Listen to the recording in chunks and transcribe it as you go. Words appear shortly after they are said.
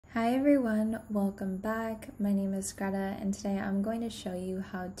Hi everyone, welcome back. My name is Greta and today I'm going to show you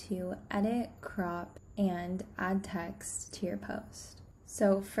how to edit, crop, and add text to your post.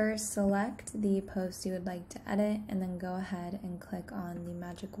 So first select the post you would like to edit and then go ahead and click on the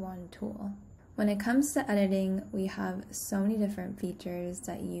magic wand tool. When it comes to editing, we have so many different features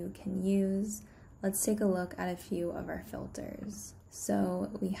that you can use. Let's take a look at a few of our filters.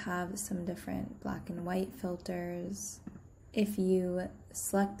 So we have some different black and white filters. If you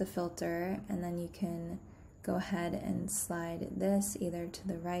select the filter and then you can go ahead and slide this either to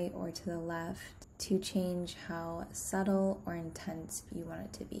the right or to the left to change how subtle or intense you want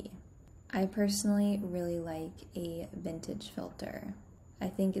it to be. I personally really like a vintage filter. I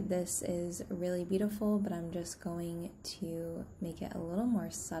think this is really beautiful, but I'm just going to make it a little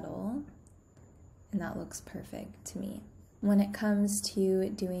more subtle, and that looks perfect to me. When it comes to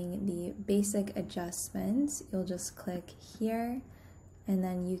doing the basic adjustments, you'll just click here and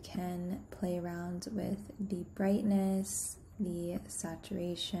then you can play around with the brightness, the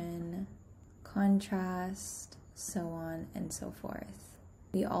saturation, contrast, so on and so forth.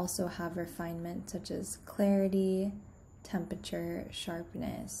 We also have refinement such as clarity, temperature,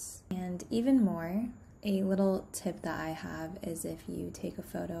 sharpness, and even more. A little tip that I have is if you take a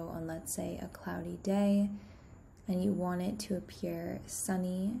photo on, let's say, a cloudy day, and you want it to appear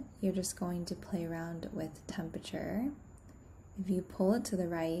sunny, you're just going to play around with temperature. If you pull it to the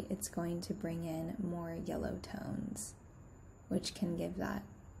right, it's going to bring in more yellow tones, which can give that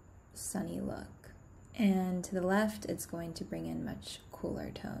sunny look. And to the left, it's going to bring in much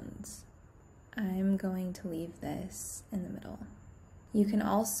cooler tones. I'm going to leave this in the middle. You can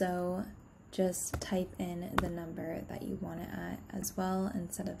also just type in the number that you want it at as well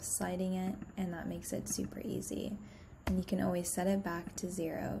instead of sliding it, and that makes it super easy. And you can always set it back to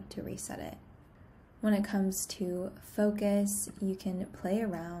 0 to reset it. When it comes to focus, you can play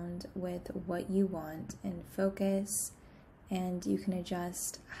around with what you want in focus, and you can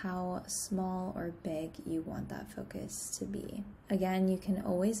adjust how small or big you want that focus to be. Again, you can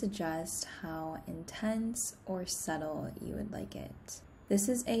always adjust how intense or subtle you would like it. This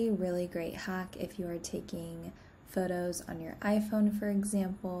is a really great hack if you are taking photos on your iPhone, for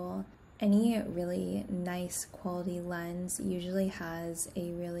example. Any really nice quality lens usually has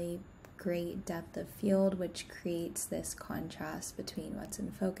a really great depth of field, which creates this contrast between what's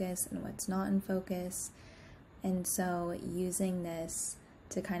in focus and what's not in focus. And so using this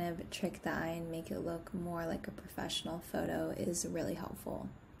to kind of trick the eye and make it look more like a professional photo is really helpful.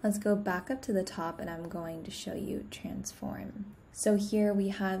 Let's go back up to the top and I'm going to show you transform. So here we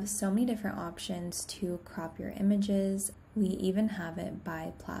have so many different options to crop your images. We even have it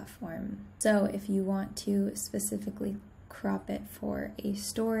by platform. So if you want to specifically crop it for a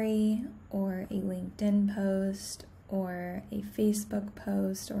story or a LinkedIn post or a Facebook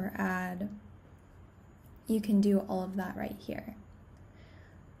post or ad, you can do all of that right here.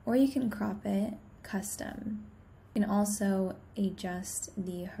 Or you can crop it custom. You can also adjust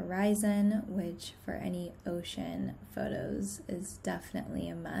the horizon, which for any ocean photos is definitely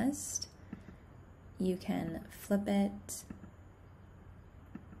a must. You can flip it,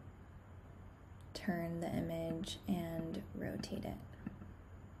 turn the image, and rotate it.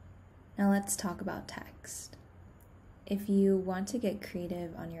 Now let's talk about text. If you want to get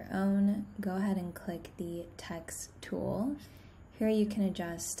creative on your own, go ahead and click the text tool. Here you can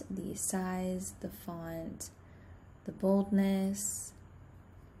adjust the size, the font, the boldness,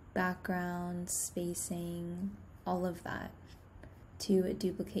 background, spacing, all of that. To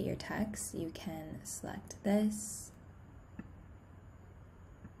duplicate your text, you can select this.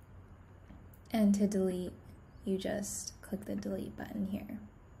 And to delete, you just click the delete button here.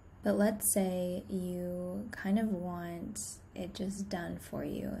 But let's say you kind of want it just done for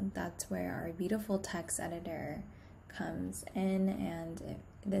you. That's where our beautiful text editor comes in, and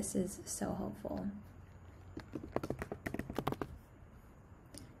this is so helpful.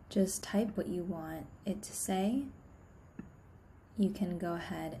 Just type what you want it to say. You can go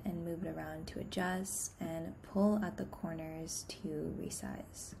ahead and move it around to adjust and pull at the corners to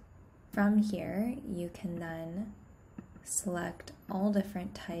resize. From here, you can then select all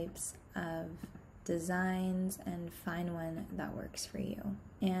different types of designs and find one that works for you.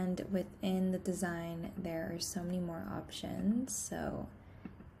 And within the design, there are so many more options, so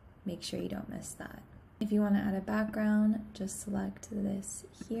make sure you don't miss that. If you want to add a background, just select this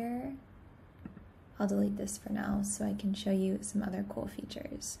here. I'll delete this for now so I can show you some other cool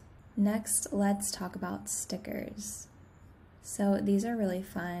features. Next, let's talk about stickers. So these are really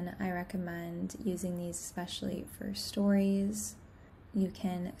fun. I recommend using these especially for stories. You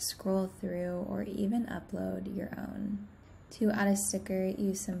can scroll through or even upload your own. To add a sticker,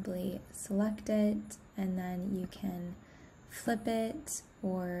 you simply select it and then you can flip it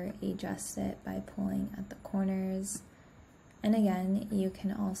or adjust it by pulling at the corners. And again, you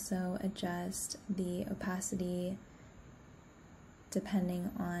can also adjust the opacity depending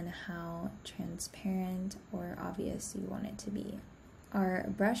on how transparent or obvious you want it to be. Our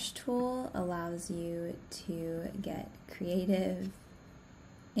brush tool allows you to get creative,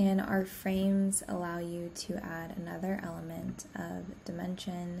 and our frames allow you to add another element of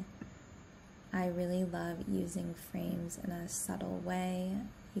dimension. I really love using frames in a subtle way.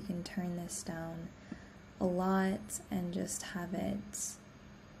 You can turn this down a lot and just have it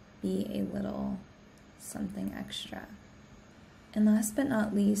be a little something extra. And last but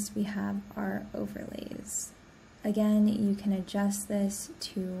not least, we have our overlays. Again, you can adjust this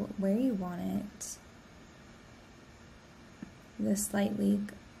to where you want it. This slight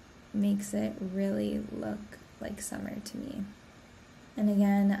leak makes it really look like summer to me. And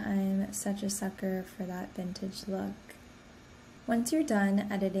again, I'm such a sucker for that vintage look. Once you're done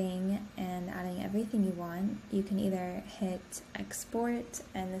editing and adding everything you want, you can either hit export,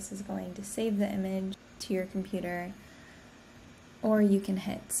 and this is going to save the image to your computer, or you can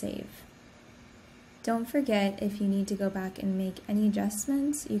hit save. Don't forget, if you need to go back and make any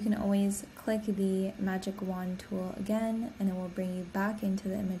adjustments, you can always click the magic wand tool again and it will bring you back into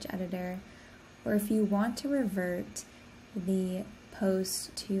the image editor. Or if you want to revert the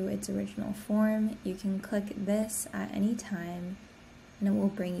post to its original form, you can click this at any time and it will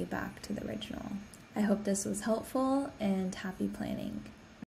bring you back to the original. I hope this was helpful and happy planning.